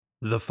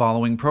The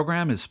following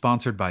program is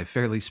sponsored by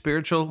Fairly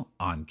Spiritual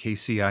on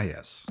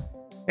KCIS.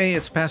 Hey,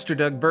 it's Pastor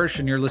Doug Bursch,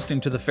 and you're listening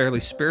to the Fairly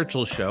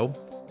Spiritual Show.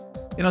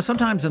 You know,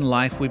 sometimes in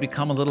life we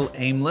become a little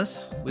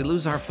aimless. We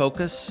lose our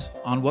focus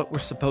on what we're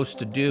supposed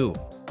to do.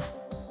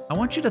 I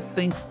want you to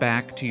think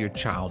back to your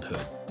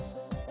childhood.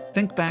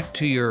 Think back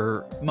to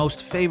your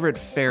most favorite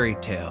fairy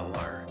tale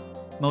or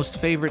most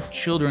favorite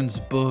children's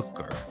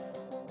book or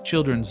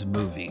children's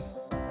movie.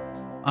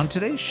 On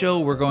today's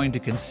show, we're going to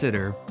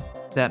consider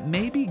that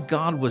maybe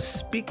God was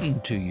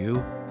speaking to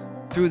you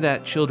through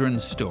that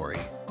children's story,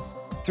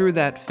 through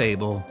that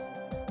fable,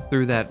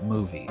 through that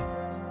movie.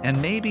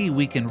 And maybe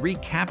we can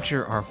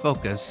recapture our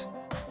focus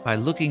by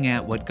looking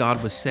at what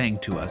God was saying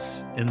to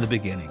us in the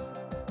beginning.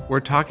 We're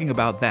talking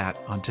about that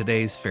on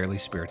today's Fairly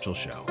Spiritual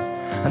Show.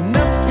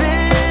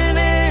 Nothing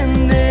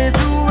in this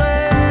world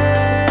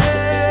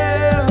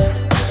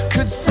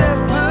could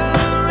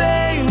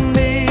separate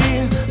me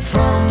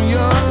from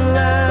your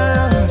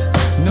love.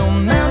 No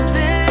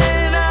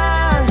mountain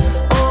high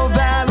or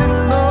valley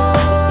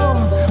low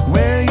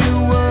where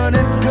you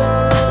wouldn't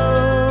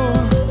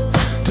go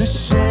to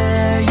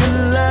share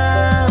your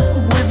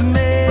love with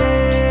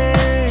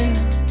me.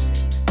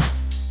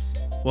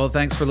 Well,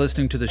 thanks for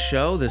listening to the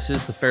show. This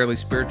is the Fairly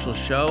Spiritual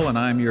Show, and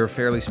I'm your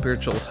Fairly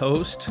Spiritual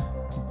host,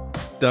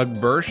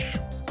 Doug Bursch.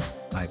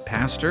 I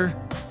pastor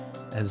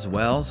as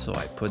well, so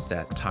I put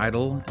that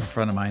title in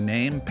front of my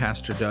name,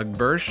 Pastor Doug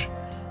Bursch.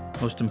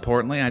 Most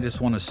importantly, I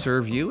just want to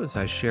serve you as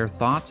I share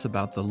thoughts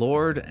about the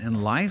Lord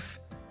and life.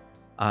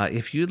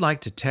 If you'd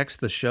like to text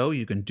the show,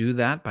 you can do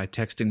that by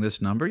texting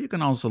this number. You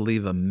can also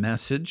leave a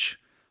message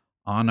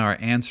on our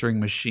answering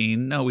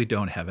machine. No, we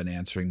don't have an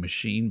answering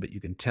machine, but you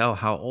can tell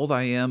how old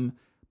I am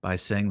by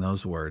saying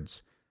those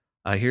words.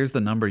 Here's the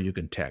number you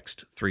can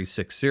text,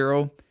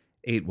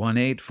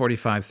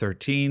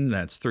 360-818-4513.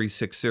 That's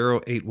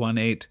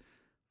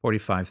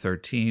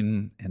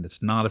 360-818-4513, and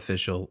it's not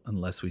official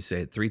unless we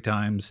say it three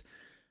times,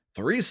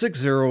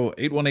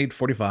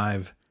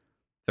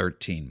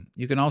 360-818-4513.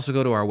 You can also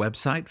go to our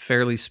website,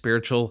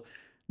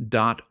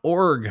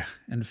 fairlyspiritual.org,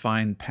 and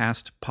find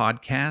past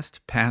podcasts,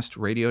 past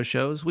radio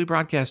shows. We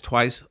broadcast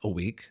twice a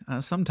week,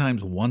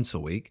 sometimes once a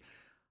week,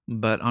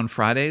 but on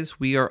Fridays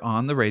we are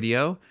on the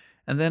radio,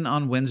 and then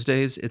on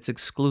Wednesdays it's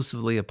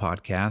exclusively a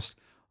podcast.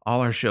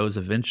 All our shows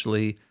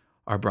eventually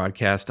are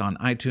broadcast on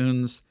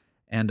iTunes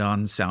and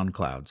on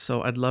SoundCloud.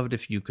 So I'd love it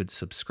if you could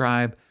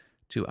subscribe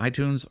to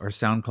iTunes or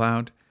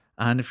SoundCloud.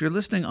 And if you're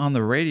listening on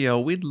the radio,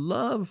 we'd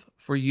love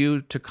for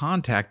you to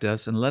contact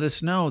us and let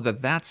us know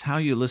that that's how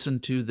you listen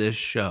to this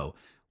show.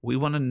 We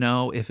want to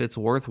know if it's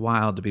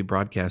worthwhile to be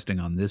broadcasting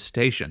on this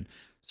station.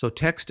 So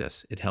text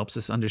us. It helps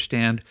us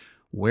understand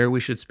where we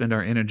should spend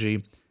our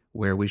energy,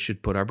 where we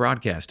should put our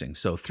broadcasting.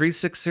 So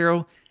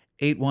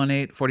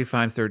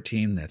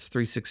 360-818-4513. That's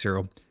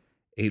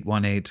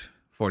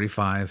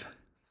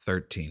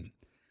 360-818-4513.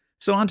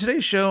 So on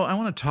today's show, I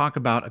want to talk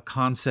about a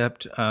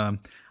concept.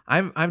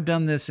 I've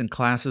done this in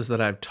classes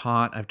that I've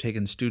taught. I've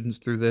taken students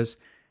through this,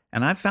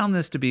 and I've found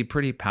this to be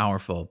pretty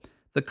powerful.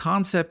 The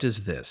concept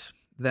is this,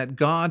 that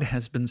God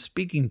has been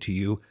speaking to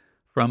you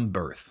from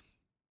birth.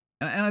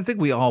 And I think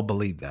we all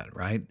believe that,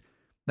 right?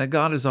 That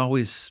God is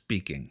always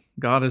speaking.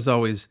 God is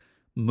always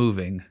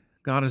moving.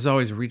 God is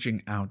always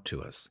reaching out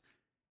to us.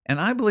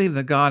 And I believe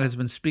that God has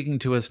been speaking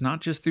to us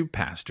not just through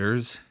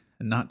pastors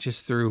and not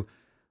just through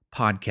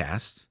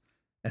podcasts.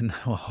 And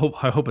I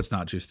hope it's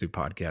not just through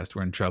podcasts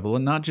we're in trouble,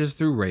 and not just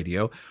through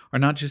radio or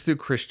not just through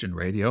Christian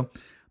radio,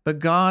 but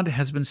God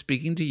has been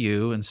speaking to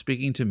you and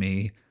speaking to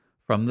me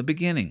from the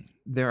beginning.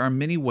 There are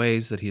many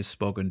ways that he has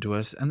spoken to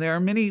us, and there are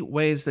many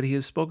ways that he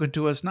has spoken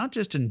to us, not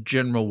just in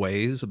general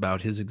ways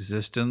about his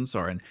existence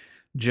or in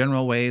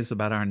general ways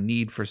about our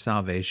need for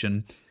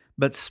salvation,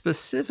 but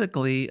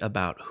specifically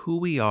about who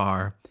we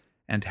are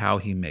and how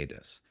he made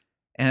us.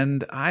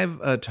 And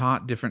I've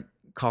taught different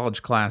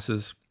college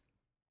classes,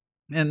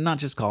 and not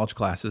just college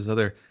classes,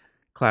 other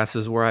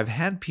classes where I've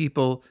had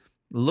people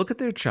look at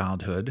their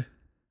childhood,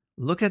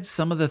 look at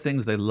some of the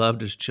things they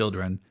loved as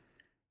children,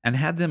 and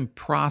had them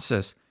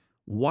process,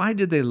 why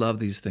did they love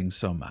these things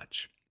so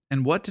much?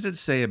 And what did it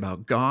say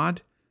about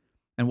God?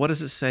 And what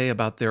does it say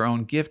about their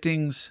own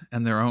giftings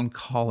and their own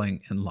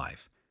calling in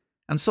life?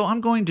 And so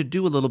I'm going to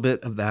do a little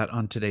bit of that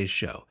on today's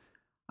show.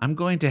 I'm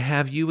going to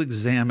have you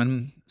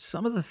examine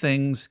some of the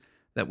things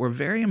that were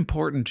very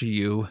important to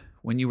you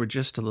when you were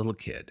just a little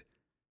kid.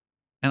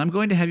 And I'm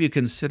going to have you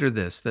consider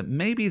this, that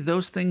maybe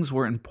those things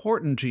were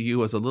important to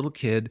you as a little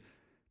kid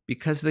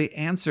because they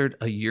answered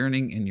a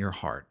yearning in your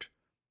heart,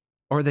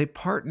 or they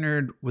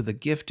partnered with a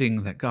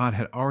gifting that God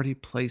had already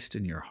placed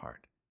in your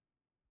heart,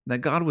 that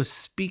God was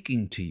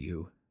speaking to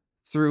you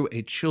through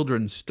a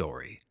children's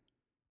story,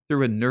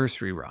 through a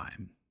nursery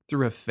rhyme,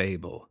 through a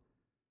fable,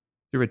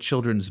 through a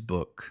children's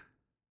book,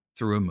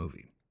 through a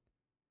movie.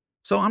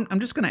 So I'm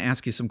just going to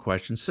ask you some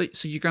questions. So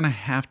you're going to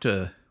have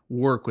to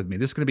work with me.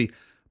 This is going to be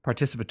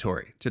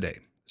participatory today.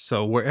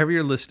 So wherever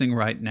you're listening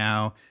right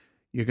now,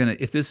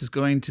 if this is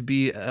going to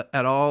be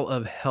at all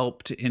of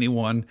help to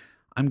anyone,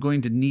 I'm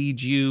going to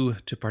need you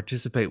to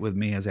participate with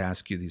me as I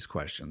ask you these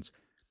questions.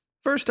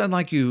 First, I'd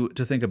like you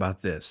to think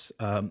about this.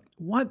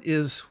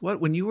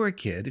 When you were a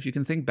kid, if you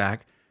can think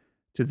back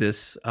to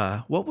this,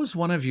 what was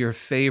one of your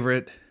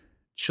favorite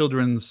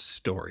children's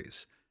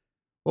stories?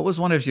 What was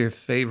one of your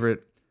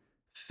favorite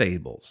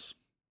fables?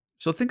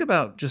 So think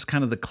about just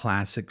kind of the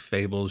classic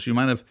fables. You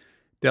might have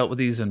dealt with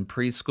these in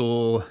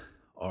preschool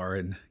or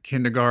in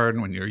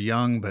kindergarten when you're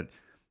young, but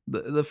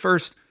the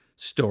first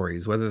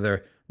stories, whether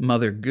they're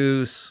Mother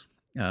Goose,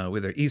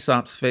 whether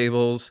Aesop's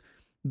fables,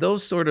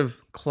 those sort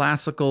of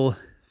classical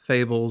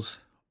fables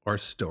or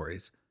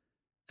stories.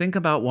 Think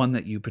about one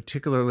that you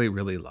particularly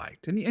really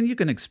liked, and you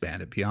can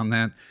expand it beyond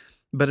that,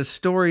 but a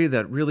story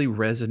that really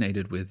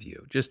resonated with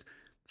you. Just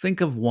think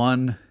of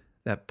one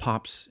that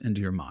pops into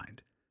your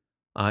mind.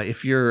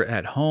 If you're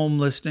at home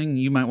listening,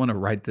 you might want to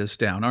write this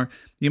down, or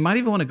you might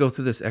even want to go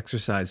through this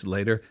exercise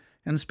later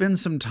and spend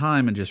some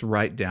time and just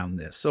write down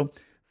this. So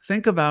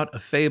think about a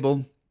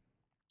fable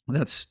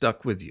that's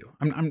stuck with you.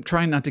 I'm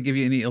trying not to give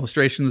you any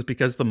illustrations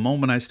because the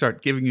moment I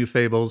start giving you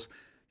fables,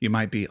 you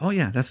might be, oh,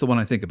 yeah, that's the one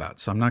I think about.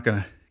 So I'm not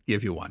going to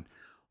give you one.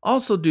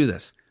 Also, do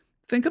this.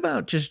 Think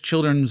about just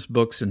children's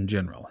books in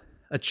general,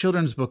 a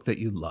children's book that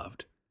you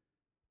loved,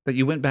 that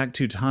you went back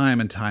to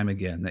time and time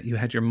again, that you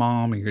had your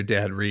mom or your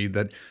dad read,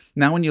 that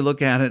now when you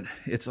look at it,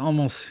 it's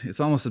almost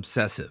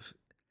obsessive.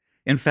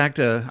 In fact,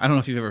 I don't know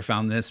if you've ever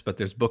found this, but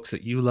there's books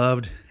that you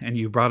loved and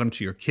you brought them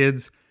to your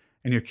kids,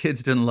 and your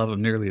kids didn't love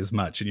them nearly as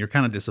much, and you're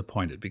kind of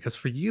disappointed because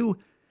for you,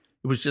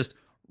 it was just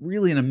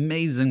really an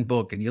amazing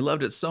book, and you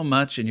loved it so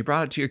much, and you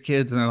brought it to your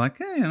kids, and they're like,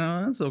 hey,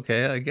 that's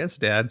okay, I guess,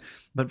 Dad.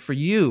 But for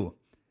you,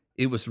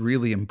 it was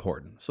really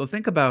important. So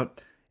think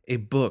about a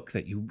book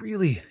that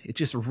it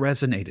just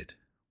resonated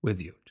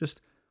with you,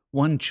 just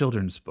one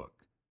children's book.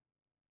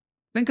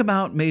 Think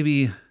about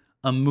maybe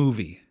a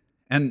movie.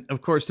 And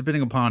of course,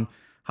 depending upon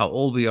how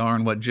old we are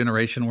and what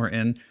generation we're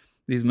in,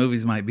 these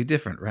movies might be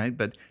different, right?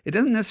 But it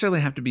doesn't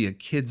necessarily have to be a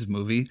kid's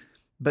movie.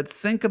 But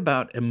think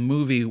about a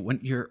movie when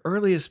your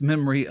earliest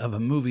memory of a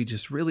movie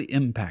just really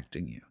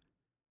impacting you.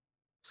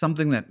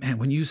 Something that, man,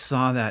 when you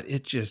saw that,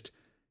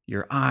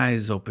 your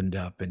eyes opened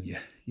up and you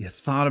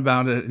thought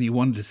about it and you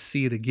wanted to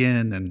see it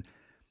again. And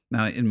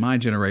now in my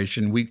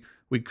generation,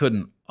 we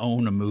couldn't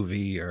own a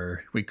movie,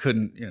 or we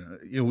couldn't,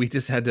 we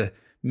just had to,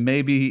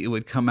 maybe it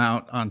would come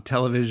out on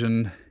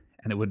television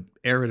and it would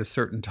air at a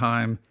certain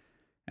time.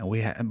 And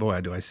we had, boy,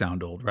 do I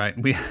sound old, right?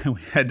 We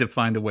had to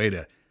find a way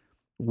to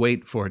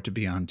wait for it to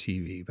be on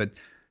TV. But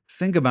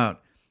think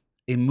about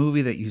a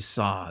movie that you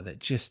saw that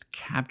just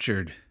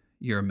captured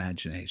your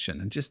imagination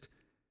and just,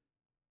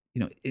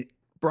 it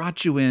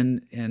brought you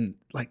in and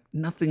like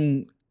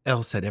nothing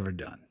else had ever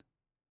done.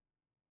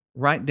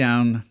 Write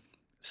down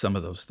some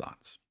of those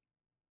thoughts.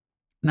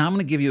 Now I'm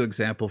going to give you an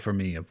example for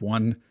me of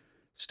one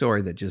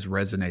story that just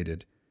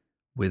resonated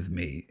with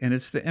me, and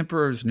it's The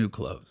Emperor's New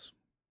Clothes.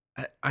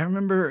 I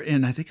remember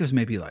I think it was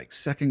maybe like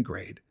second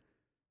grade,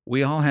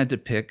 we all had to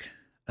pick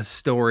a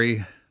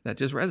story that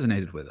just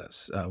resonated with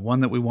us. One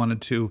that we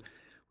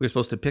were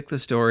supposed to pick the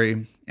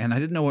story, and I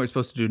didn't know what we were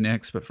supposed to do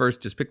next, but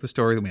first just pick the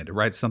story, then we had to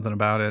write something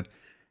about it,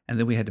 and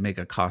then we had to make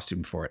a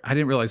costume for it. I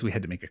didn't realize we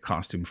had to make a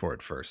costume for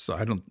it first, so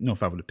I don't know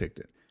if I would have picked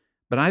it.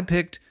 But I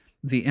picked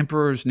The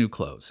Emperor's New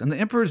Clothes. And The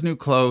Emperor's New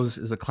Clothes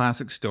is a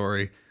classic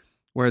story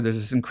where there's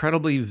this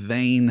incredibly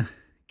vain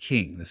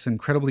king, this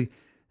incredibly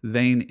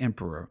vain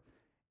emperor,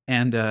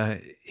 and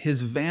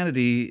his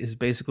vanity is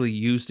basically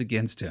used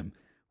against him,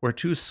 where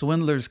two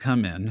swindlers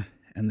come in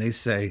and they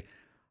say,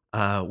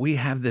 we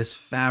have this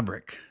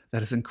fabric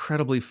that is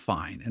incredibly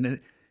fine. And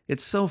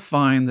it's so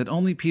fine that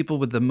only people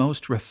with the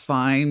most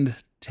refined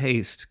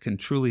taste can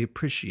truly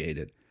appreciate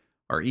it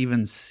or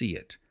even see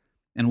it.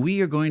 And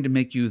we are going to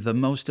make you the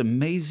most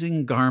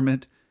amazing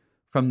garment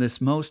from this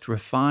most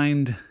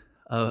refined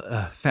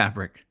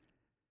fabric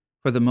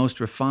for the most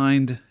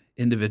refined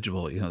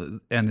individual,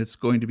 and it's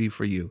going to be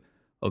for you,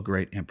 O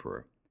great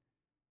emperor.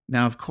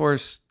 Now, of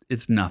course,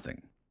 it's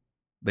nothing.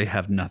 They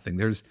have nothing.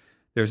 There's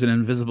an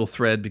invisible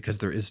thread because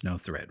there is no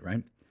thread,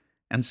 right?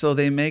 And so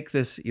they make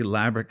this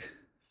elaborate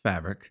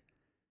fabric,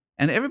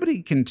 and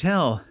everybody can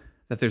tell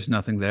that there's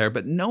nothing there,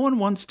 but no one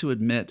wants to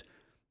admit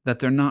that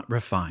they're not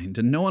refined,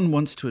 and no one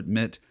wants to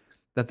admit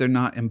that they're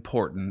not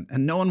important,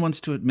 and no one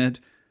wants to admit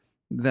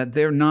that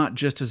they're not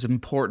just as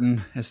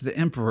important as the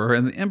emperor,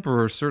 and the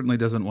emperor certainly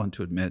doesn't want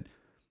to admit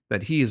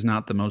that he is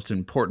not the most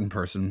important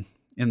person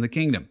in the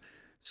kingdom.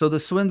 So the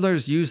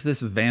swindlers use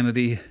this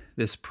vanity,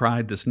 this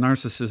pride, this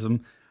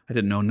narcissism. I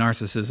didn't know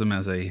narcissism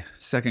as a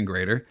second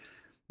grader,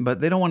 but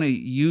they don't want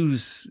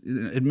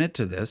to admit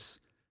to this.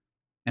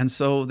 And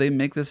so they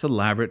make this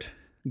elaborate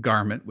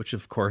garment, which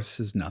of course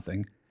is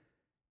nothing,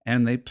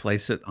 and they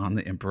place it on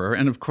the emperor.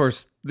 And of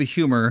course, the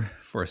humor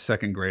for a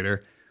second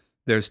grader,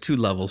 there's two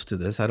levels to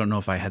this. I don't know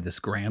if I had this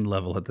grand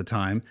level at the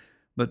time,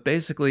 but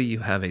basically you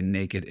have a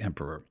naked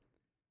emperor.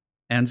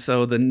 And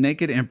so the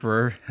naked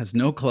emperor has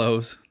no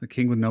clothes, the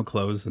king with no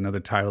clothes,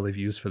 another title they've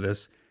used for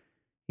this.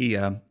 He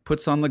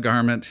puts on the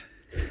garment,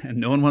 and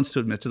no one wants to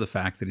admit to the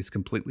fact that he's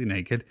completely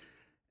naked.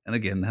 And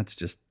again, that's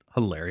just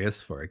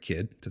hilarious for a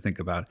kid to think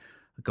about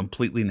a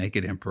completely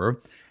naked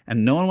emperor,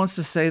 and no one wants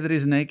to say that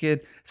he's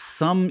naked.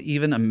 Some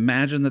even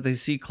imagine that they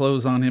see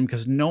clothes on him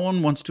because no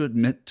one wants to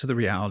admit to the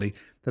reality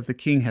that the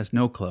king has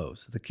no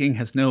clothes, that the king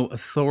has no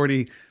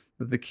authority,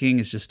 that the king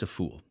is just a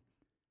fool.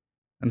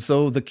 And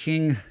so the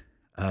king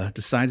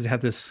decides to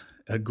have this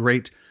a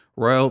great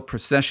royal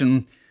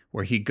procession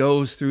where he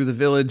goes through the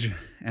village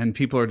and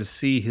people are to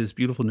see his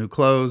beautiful new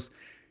clothes.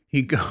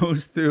 He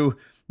goes through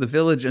the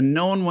village and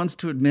no one wants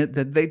to admit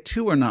that they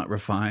too are not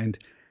refined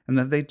and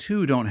that they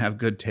too don't have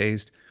good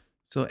taste.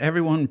 So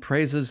everyone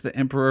praises the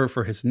emperor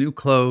for his new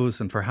clothes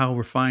and for how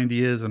refined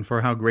he is and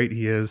for how great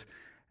he is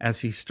as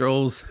he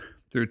strolls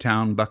through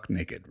town buck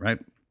naked, right?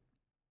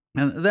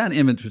 And that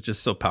image was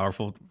just so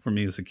powerful for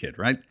me as a kid,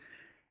 right?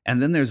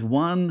 And then there's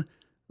one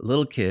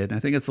little kid, I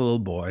think it's a little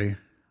boy,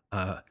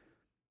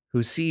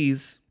 who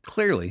sees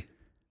clearly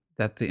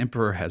that the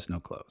emperor has no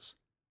clothes.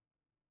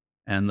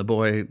 And the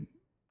boy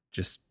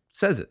just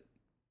says it.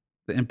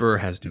 The emperor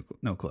has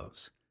no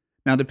clothes.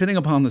 Now, depending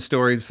upon the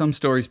stories, some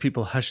stories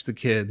people hush the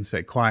kid and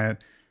say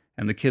quiet,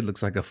 and the kid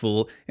looks like a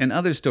fool. In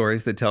other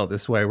stories, they tell it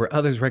this way, where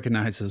others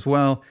recognize as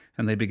well,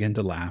 and they begin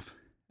to laugh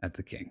at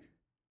the king.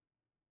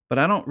 But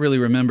I don't really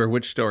remember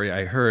which story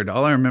I heard.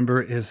 All I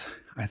remember is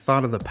I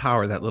thought of the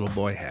power that little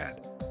boy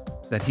had,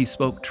 that he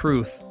spoke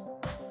truth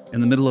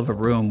in the middle of a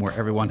room where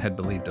everyone had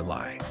believed a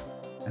lie.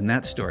 And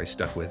that story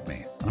stuck with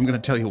me. I'm going to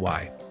tell you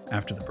why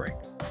after the break.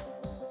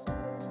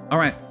 All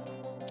right,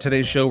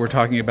 today's show, we're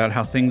talking about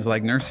how things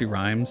like nursery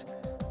rhymes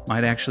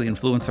might actually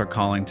influence our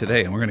calling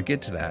today, and we're going to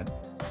get to that.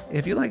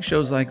 If you like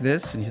shows like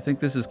this and you think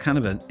this is kind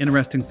of an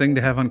interesting thing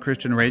to have on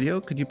Christian radio,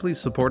 could you please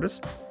support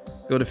us?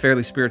 Go to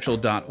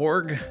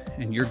fairlyspiritual.org,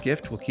 and your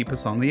gift will keep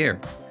us on the air.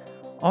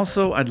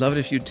 Also, I'd love it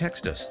if you'd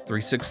text us,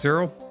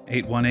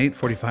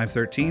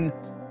 360-818-4513,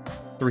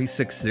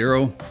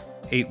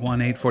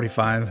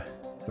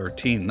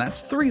 360-818-4513.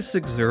 That's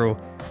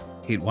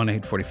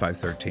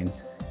 360-818-4513.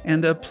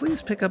 And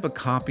please pick up a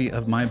copy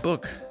of my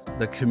book,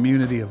 The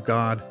Community of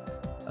God,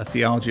 A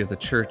Theology of the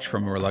Church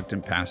from a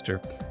Reluctant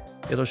Pastor.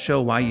 It'll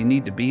show why you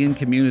need to be in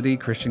community,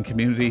 Christian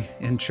community,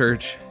 in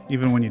church,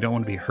 even when you don't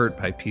want to be hurt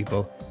by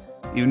people.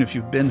 Even if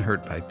you've been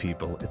hurt by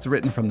people, it's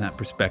written from that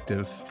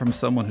perspective, from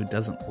someone who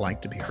doesn't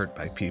like to be hurt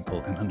by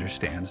people and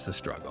understands the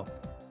struggle.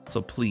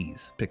 So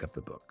please pick up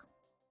the book.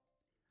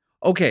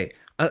 Okay,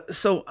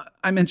 so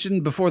I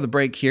mentioned before the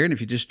break here, and if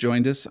you just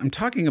joined us, I'm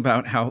talking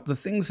about how the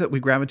things that we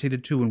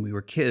gravitated to when we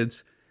were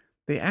kids,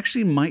 they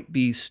actually might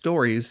be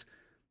stories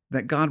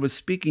that God was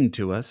speaking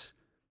to us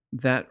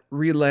that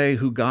relay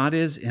who God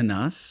is in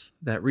us,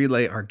 that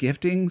relay our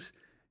giftings,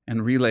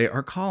 and relay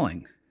our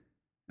calling.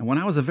 And when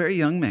I was a very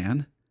young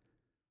man,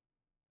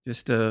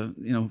 just,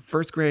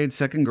 first grade,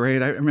 second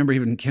grade, I remember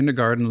even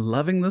kindergarten,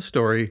 loving the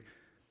story,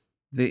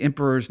 The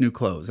Emperor's New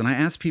Clothes. And I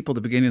asked people at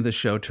the beginning of the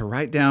show to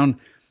write down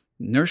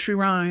nursery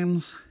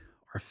rhymes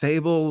or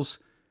fables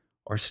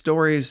or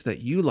stories that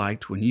you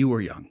liked when you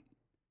were young.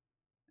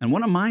 And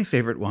one of my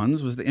favorite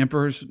ones was The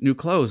Emperor's New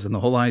Clothes. And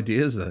the whole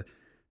idea is that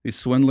these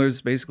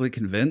swindlers basically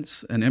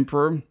convince an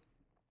emperor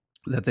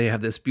that they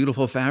have this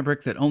beautiful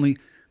fabric that only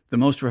the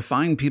most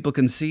refined people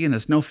can see, and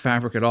it's no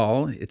fabric at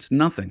all. It's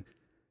nothing.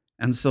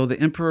 And so the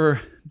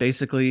emperor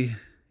basically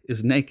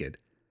is naked,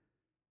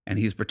 and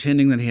he's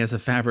pretending that he has a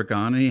fabric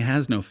on, and he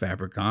has no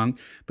fabric on,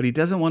 but he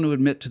doesn't want to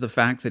admit to the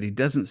fact that he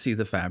doesn't see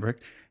the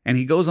fabric, and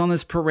he goes on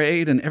this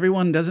parade, and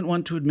everyone doesn't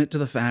want to admit to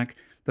the fact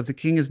that the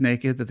king is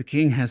naked, that the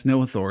king has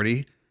no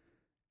authority.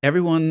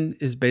 Everyone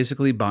is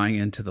basically buying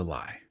into the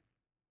lie.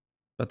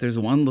 But there's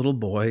one little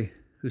boy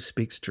who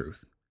speaks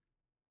truth.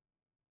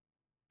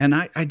 And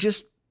I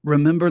just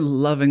remember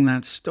loving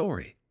that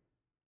story.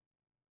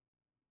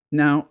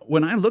 Now,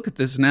 when I look at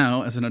this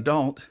now as an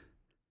adult,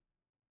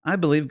 I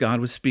believe God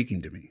was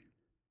speaking to me.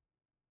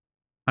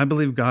 I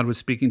believe God was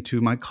speaking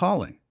to my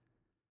calling.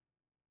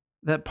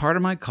 That part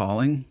of my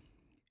calling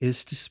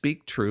is to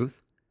speak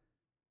truth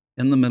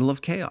in the middle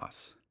of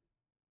chaos.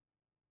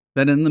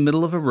 That in the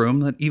middle of a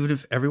room, that even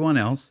if everyone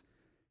else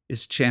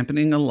is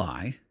championing a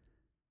lie,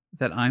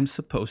 that I'm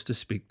supposed to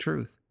speak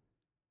truth.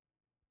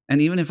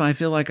 And even if I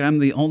feel like I'm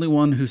the only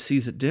one who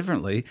sees it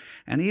differently,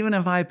 and even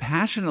if I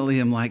passionately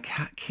am like,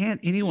 can't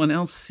anyone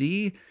else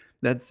see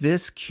that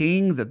this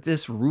king, that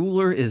this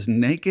ruler is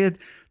naked,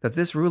 that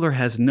this ruler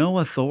has no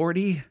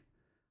authority,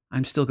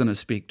 I'm still going to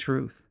speak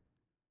truth.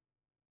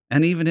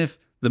 And even if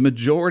the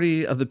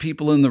majority of the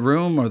people in the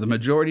room or the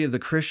majority of the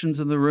Christians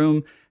in the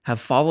room have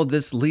followed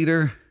this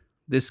leader,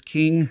 this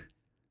king,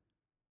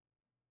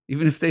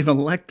 even if they've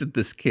elected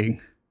this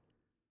king,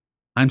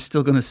 I'm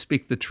still going to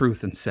speak the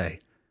truth and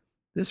say,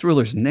 this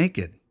ruler's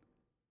naked.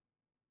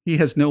 He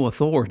has no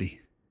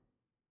authority.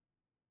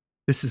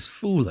 This is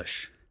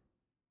foolish.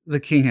 The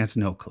king has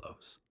no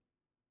clothes.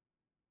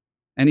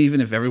 And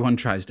even if everyone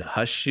tries to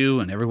hush you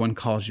and everyone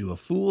calls you a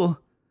fool,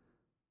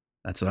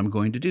 that's what I'm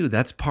going to do.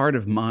 That's part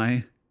of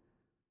my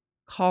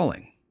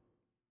calling.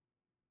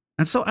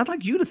 And so I'd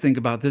like you to think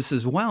about this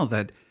as well,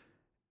 that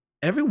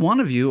every one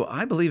of you,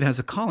 I believe, has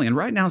a calling. And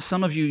right now,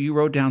 some of you, you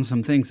wrote down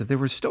some things, that there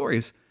were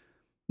stories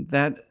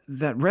that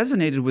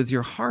resonated with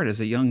your heart as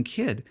a young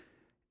kid.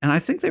 And I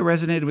think they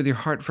resonated with your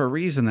heart for a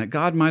reason, that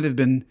God might have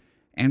been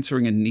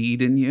answering a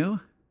need in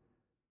you.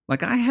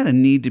 Like, I had a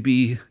need to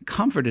be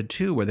comforted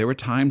too, where there were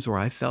times where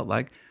I felt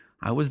like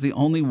I was the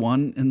only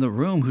one in the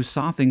room who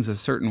saw things a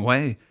certain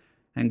way.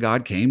 And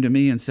God came to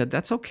me and said,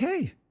 that's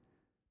okay.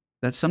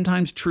 That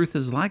sometimes truth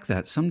is like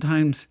that.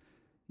 Sometimes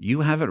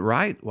you have it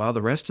right while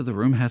the rest of the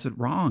room has it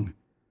wrong.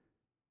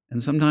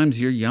 And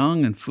sometimes you're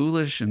young and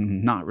foolish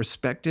and not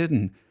respected,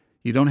 and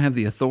you don't have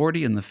the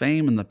authority and the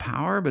fame and the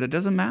power, but it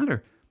doesn't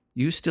matter.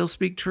 You still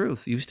speak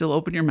truth. You still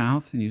open your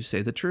mouth and you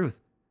say the truth.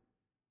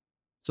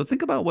 So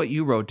think about what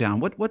you wrote down.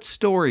 What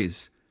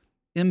stories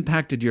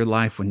impacted your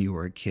life when you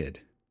were a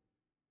kid?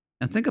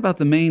 And think about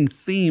the main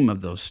theme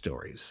of those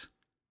stories.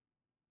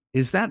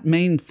 Is that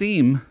main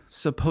theme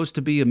supposed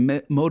to be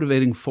a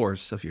motivating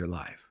force of your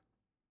life?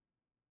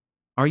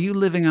 Are you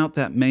living out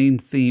that main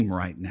theme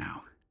right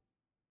now?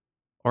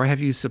 Or have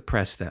you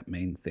suppressed that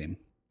main theme?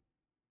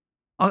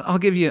 I'll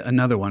give you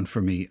another one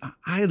for me.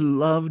 I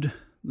loved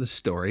the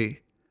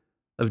story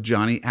of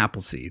Johnny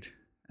Appleseed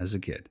as a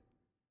kid.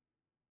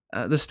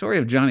 The story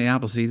of Johnny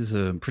Appleseed is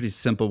a pretty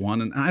simple one,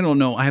 and I don't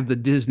know, I have the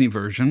Disney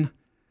version, so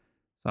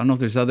I don't know if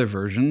there's other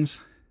versions.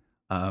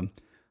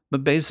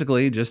 But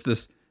basically, just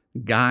this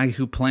guy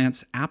who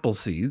plants apple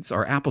seeds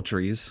or apple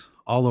trees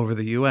all over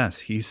the U.S.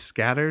 He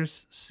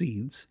scatters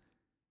seeds,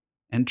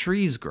 and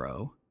trees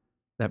grow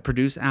that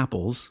produce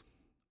apples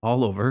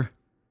all over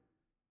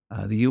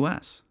the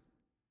U.S.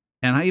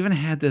 And I even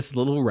had this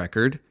little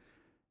record,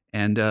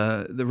 and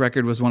the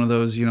record was one of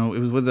those, it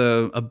was with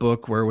a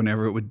book where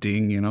whenever it would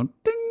ding, ding,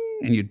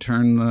 and you'd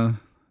turn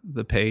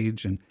the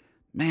page, and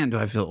man, do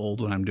I feel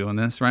old when I'm doing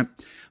this, right?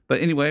 But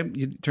anyway,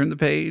 you'd turn the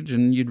page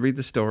and you'd read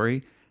the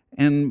story.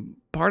 And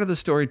part of the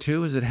story,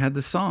 too, is it had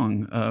the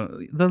song,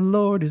 the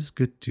Lord is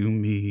good to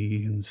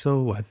me, and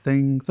so I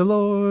thank the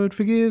Lord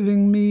for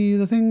giving me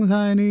the things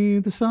I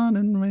need, the sun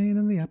and rain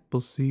and the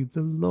apple seed.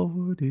 The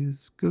Lord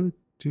is good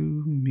to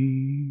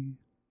me.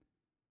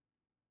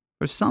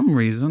 For some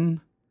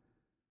reason,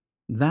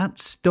 that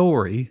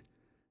story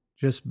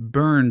just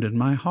burned in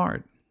my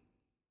heart.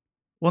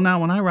 Well, now,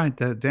 when I write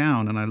that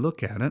down and I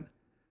look at it,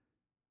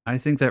 I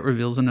think that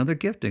reveals another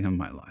gifting in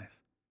my life.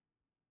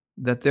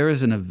 That there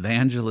is an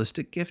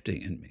evangelistic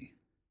gifting in me.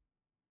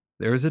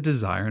 There is a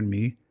desire in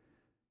me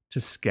to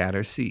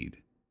scatter seed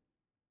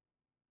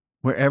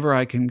wherever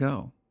I can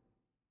go.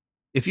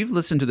 If you've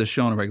listened to the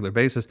show on a regular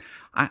basis,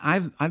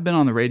 I've been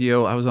on the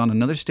radio. I was on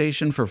another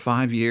station for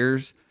 5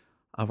 years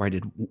where I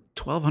did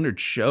 1,200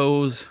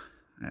 shows.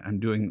 I'm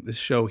doing this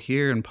show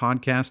here and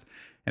podcast.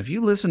 If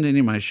you listen to any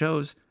of my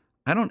shows,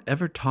 I don't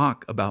ever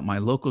talk about my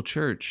local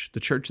church, the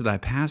church that I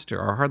pastor,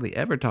 or hardly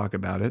ever talk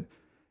about it.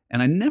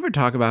 And I never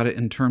talk about it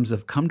in terms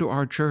of come to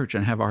our church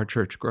and have our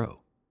church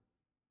grow.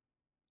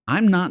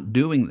 I'm not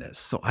doing this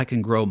so I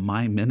can grow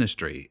my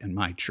ministry and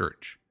my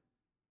church.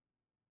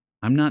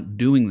 I'm not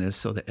doing this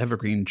so that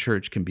Evergreen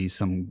Church can be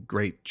some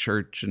great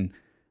church and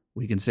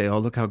we can say, oh,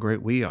 look how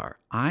great we are.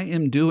 I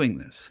am doing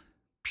this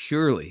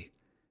purely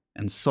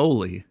and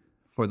solely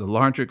for the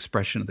larger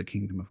expression of the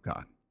kingdom of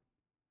God.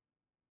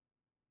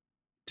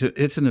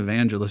 It's an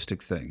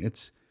evangelistic thing.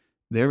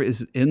 There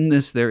is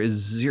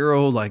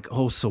zero like,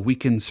 oh, so we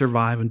can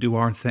survive and do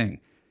our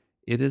thing.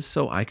 It is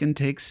so I can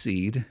take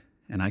seed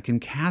and I can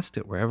cast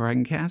it wherever I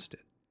can cast it.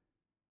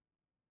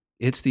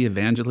 It's the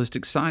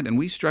evangelistic side. And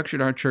we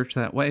structured our church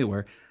that way,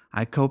 where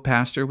I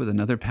co-pastor with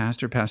another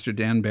pastor, Pastor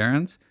Dan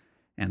Behrens,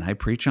 and I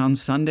preach on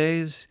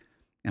Sundays,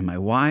 and my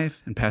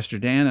wife and Pastor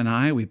Dan and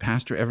I, we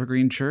pastor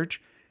Evergreen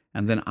Church,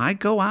 and then I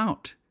go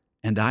out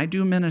and I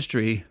do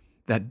ministry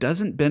that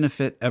doesn't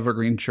benefit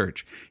Evergreen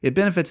Church. It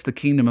benefits the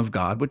kingdom of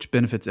God, which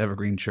benefits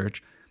Evergreen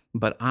Church.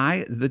 But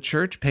the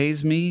church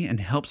pays me and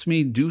helps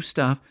me do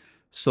stuff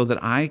so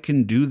that I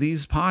can do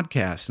these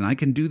podcasts and I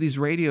can do these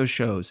radio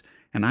shows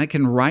and I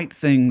can write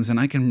things and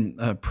I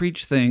can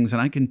preach things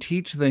and I can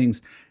teach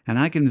things and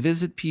I can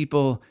visit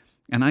people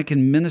and I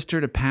can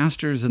minister to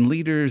pastors and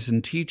leaders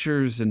and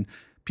teachers and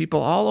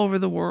people all over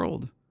the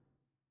world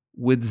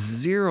with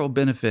zero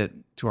benefit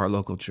to our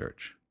local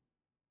church.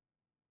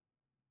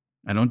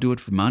 I don't do it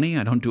for money.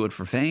 I don't do it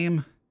for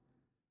fame.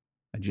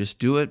 I just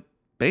do it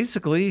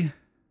basically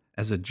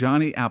as a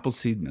Johnny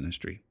Appleseed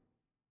ministry.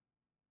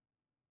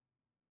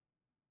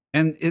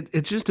 And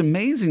it's just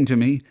amazing to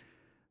me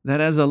that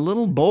as a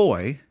little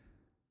boy,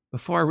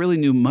 before I really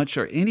knew much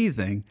or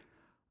anything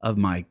of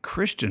my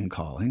Christian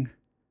calling,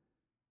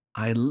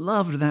 I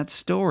loved that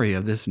story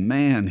of this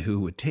man who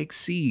would take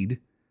seed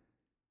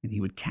and he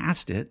would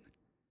cast it,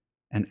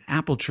 and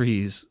apple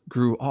trees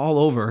grew all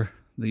over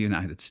the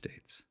United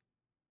States.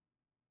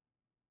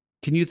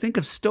 Can you think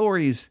of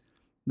stories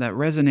that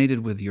resonated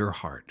with your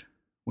heart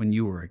when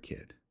you were a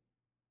kid?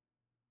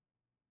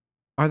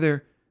 Are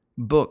there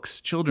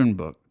books,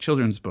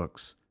 children's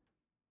books,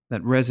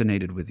 that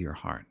resonated with your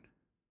heart?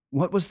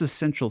 What was the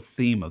central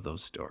theme of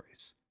those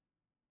stories?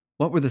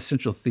 What were the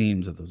central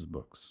themes of those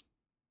books?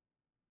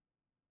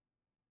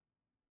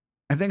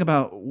 I think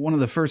about one of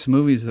the first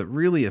movies that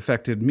really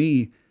affected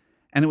me,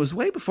 and it was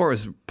way before it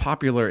was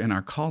popular in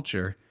our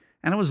culture,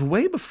 and it was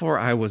way before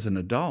I was an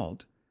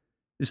adult.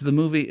 is the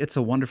movie It's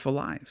a Wonderful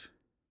Life.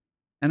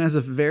 And as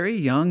a very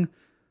young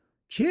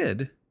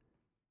kid,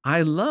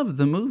 I loved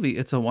the movie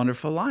It's a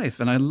Wonderful Life.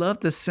 And I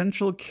loved the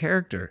central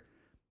character,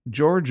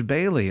 George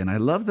Bailey. And I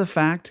love the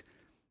fact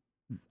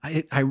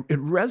it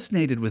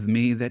resonated with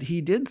me that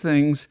he did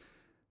things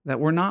that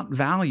were not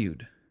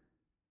valued.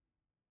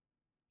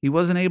 He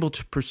wasn't able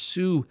to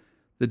pursue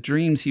the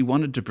dreams he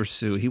wanted to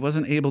pursue. He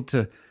wasn't able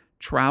to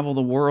travel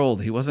the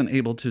world. He wasn't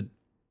able to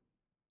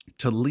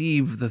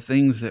leave the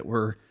things that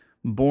were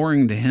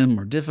boring to him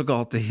or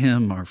difficult to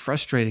him or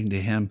frustrating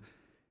to him.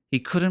 He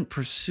couldn't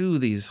pursue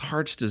these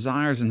heart's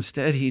desires.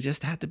 Instead, he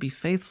just had to be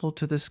faithful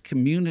to this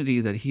community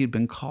that he had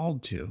been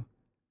called to.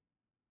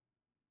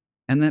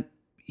 And that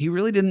he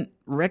really didn't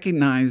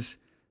recognize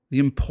the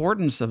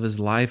importance of his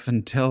life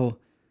until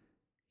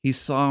he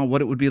saw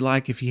what it would be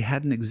like if he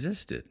hadn't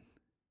existed.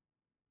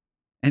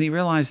 And he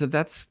realized that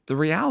that's the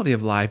reality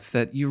of life,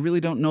 that you really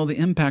don't know the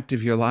impact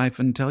of your life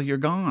until you're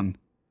gone.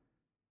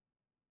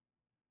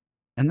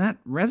 And that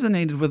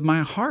resonated with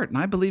my heart, and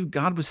I believe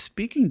God was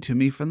speaking to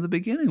me from the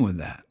beginning with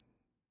that.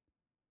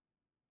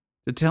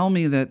 To tell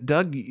me that,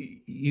 Doug,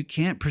 you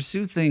can't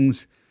pursue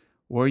things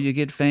where you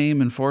get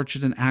fame and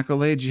fortune and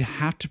accolades. You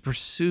have to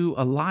pursue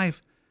a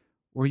life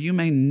where you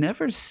may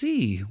never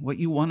see what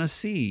you want to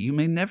see. You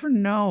may never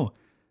know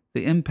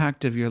the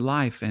impact of your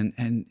life,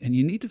 and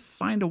you need to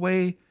find a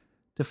way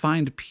to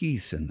find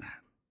peace in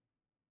that.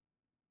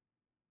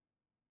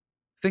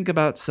 Think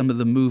about some of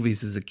the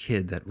movies as a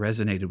kid that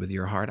resonated with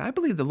your heart. I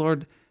believe the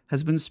Lord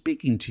has been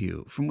speaking to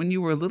you from when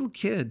you were a little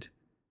kid.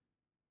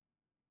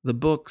 The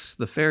books,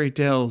 the fairy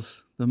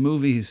tales, the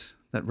movies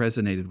that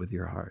resonated with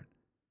your heart.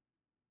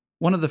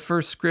 One of the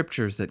first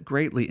scriptures that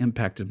greatly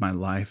impacted my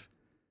life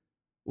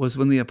was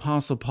when the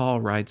Apostle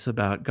Paul writes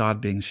about God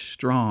being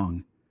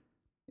strong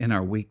in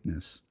our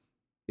weakness.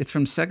 It's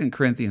from 2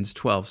 Corinthians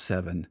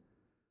 12:7.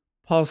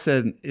 Paul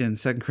said in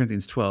 2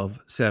 Corinthians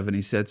 12:7,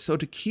 he said, "So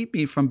to keep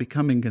me from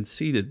becoming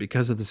conceited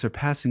because of the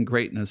surpassing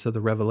greatness of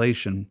the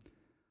revelation,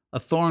 a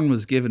thorn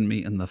was given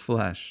me in the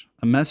flesh,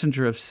 a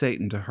messenger of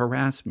Satan to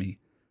harass me,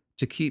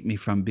 to keep me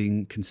from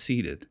being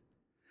conceited.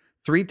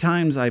 3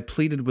 times I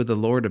pleaded with the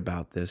Lord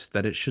about this,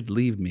 that it should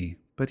leave me.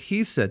 But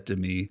he said to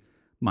me,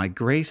 'My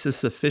grace is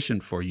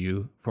sufficient for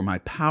you, for my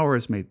power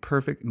is made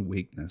perfect in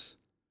weakness.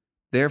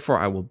 Therefore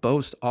I will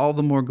boast all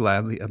the more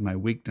gladly of my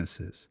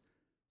weaknesses,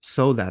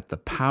 so that the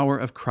power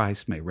of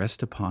Christ may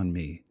rest upon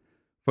me.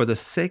 For the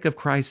sake of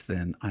Christ,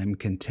 then, I am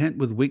content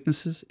with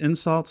weaknesses,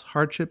 insults,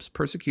 hardships,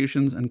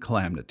 persecutions, and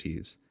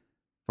calamities.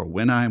 For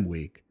when I am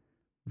weak,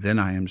 then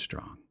I am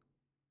strong.'"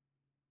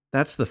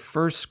 That's the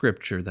first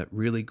scripture that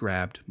really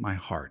grabbed my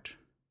heart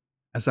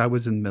as I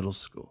was in middle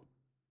school.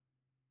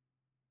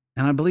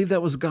 And I believe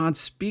that was God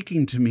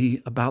speaking to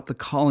me about the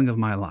calling of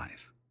my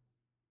life.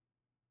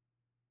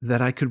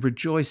 That I could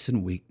rejoice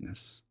in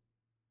weakness.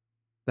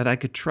 That I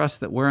could trust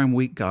that where I'm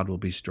weak, God will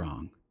be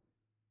strong.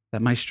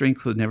 That my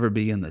strength would never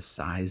be in the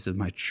size of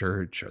my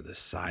church or the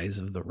size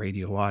of the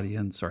radio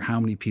audience or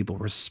how many people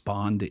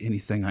respond to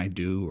anything I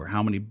do or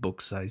how many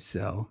books I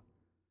sell.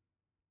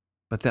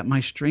 But that my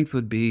strength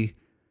would be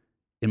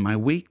in my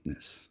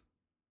weakness,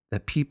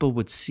 that people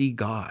would see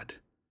God,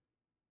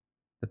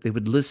 that they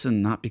would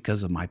listen not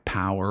because of my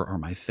power or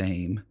my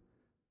fame,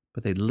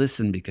 but they'd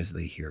listen because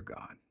they hear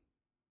God.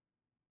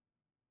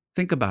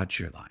 Think about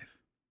your life.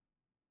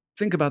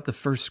 Think about the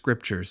first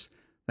scriptures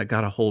that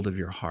got a hold of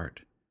your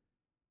heart.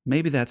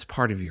 Maybe that's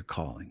part of your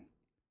calling.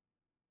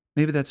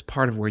 Maybe that's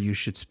part of where you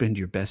should spend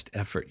your best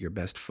effort, your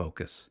best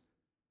focus.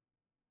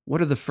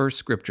 What are the first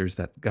scriptures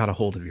that got a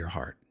hold of your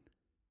heart?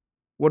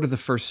 What are the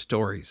first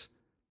stories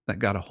that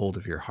got a hold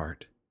of your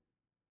heart?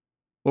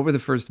 What were the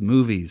first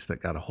movies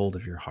that got a hold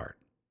of your heart?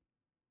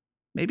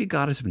 Maybe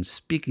God has been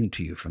speaking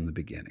to you from the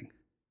beginning.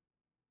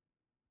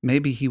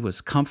 Maybe he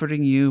was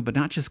comforting you, but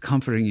not just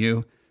comforting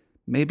you.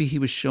 Maybe he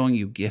was showing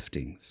you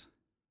giftings.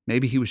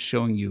 Maybe he was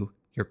showing you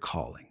your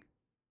calling.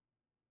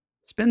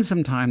 Spend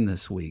some time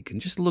this week and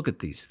just look at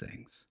these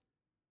things.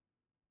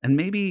 And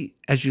maybe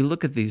as you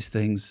look at these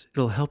things,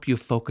 it'll help you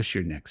focus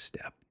your next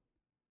step.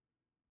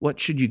 What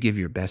should you give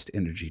your best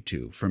energy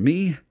to? For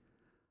me,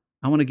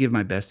 I want to give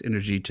my best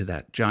energy to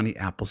that Johnny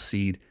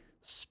Appleseed,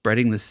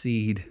 spreading the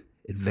seed,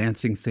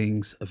 advancing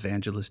things,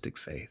 evangelistic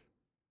faith.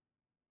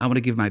 I want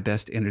to give my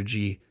best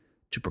energy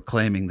to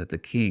proclaiming that the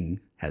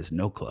King has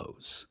no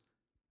clothes,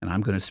 and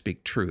I'm going to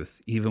speak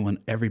truth even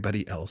when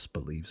everybody else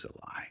believes a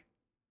lie.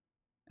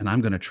 And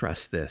I'm going to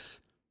trust this,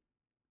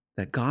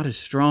 that God is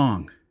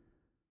strong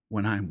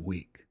when I'm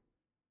weak.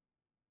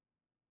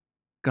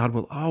 God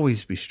will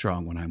always be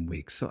strong when I'm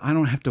weak, so I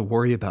don't have to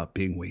worry about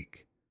being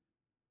weak.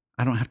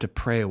 I don't have to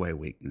pray away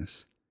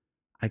weakness.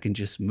 I can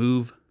just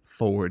move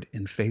forward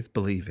in faith,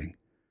 believing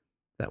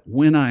that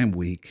when I'm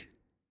weak,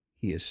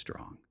 he is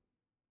strong.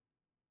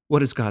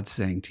 What is God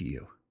saying to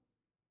you?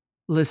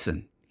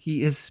 Listen,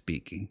 he is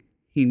speaking.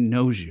 He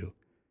knows you.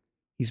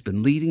 He's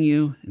been leading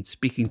you and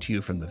speaking to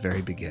you from the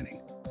very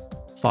beginning.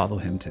 Follow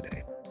him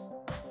today.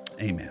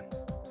 Amen.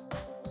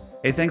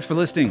 Hey, thanks for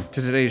listening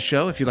to today's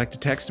show. If you'd like to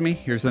text me,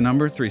 here's the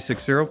number,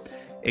 360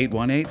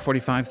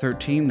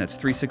 818-4513. That's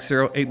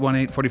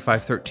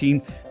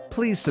 360-818-4513.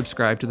 Please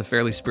subscribe to The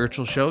Fairly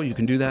Spiritual Show. You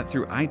can do that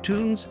through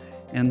iTunes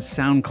and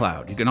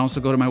SoundCloud. You can also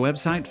go to my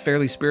website,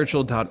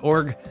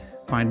 fairlyspiritual.org,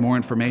 find more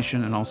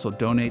information, and also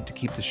donate to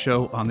keep the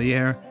show on the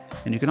air.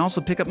 And you can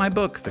also pick up my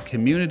book, The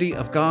Community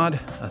of God,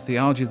 A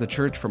Theology of the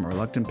Church from a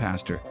Reluctant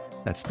Pastor.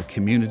 That's The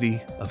Community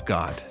of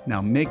God.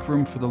 Now make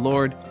room for the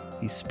Lord.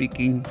 He's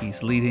speaking,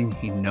 He's leading,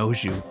 He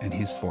knows you, and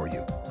He's for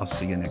you. I'll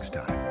see you next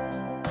time.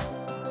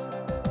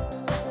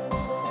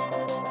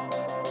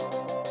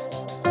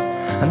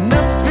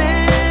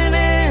 Nothing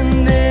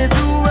in this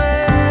world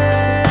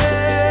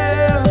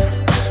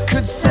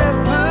could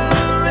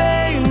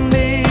separate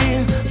me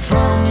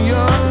from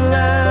your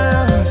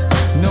love.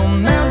 No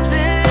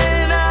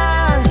mountain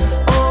high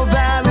or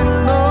valley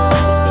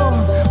low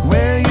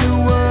where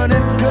you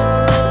wouldn't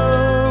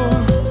go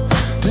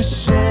to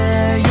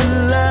share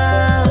your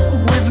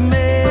love with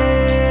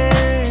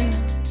me.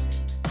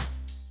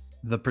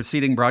 The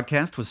preceding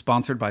broadcast was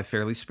sponsored by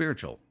Fairly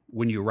Spiritual.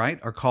 When you write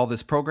or call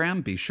this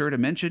program, be sure to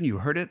mention you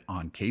heard it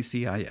on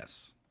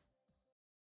KCIS.